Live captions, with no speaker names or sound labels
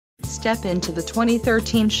Step into the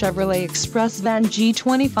 2013 Chevrolet Express Van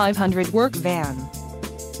G2500 Work Van.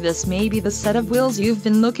 This may be the set of wheels you've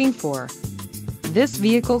been looking for. This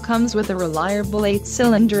vehicle comes with a reliable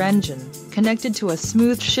 8-cylinder engine, connected to a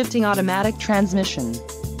smooth shifting automatic transmission.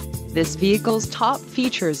 This vehicle's top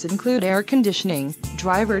features include air conditioning,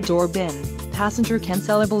 driver door bin, passenger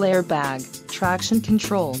cancelable airbag, traction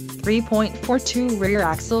control, 3.42 rear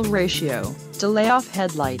axle ratio, delay-off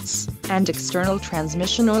headlights, and external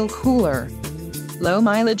transmission oil cooler. Low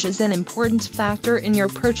mileage is an important factor in your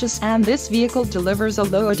purchase, and this vehicle delivers a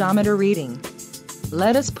low odometer reading.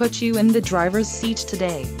 Let us put you in the driver's seat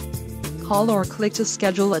today. Call or click to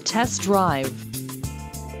schedule a test drive.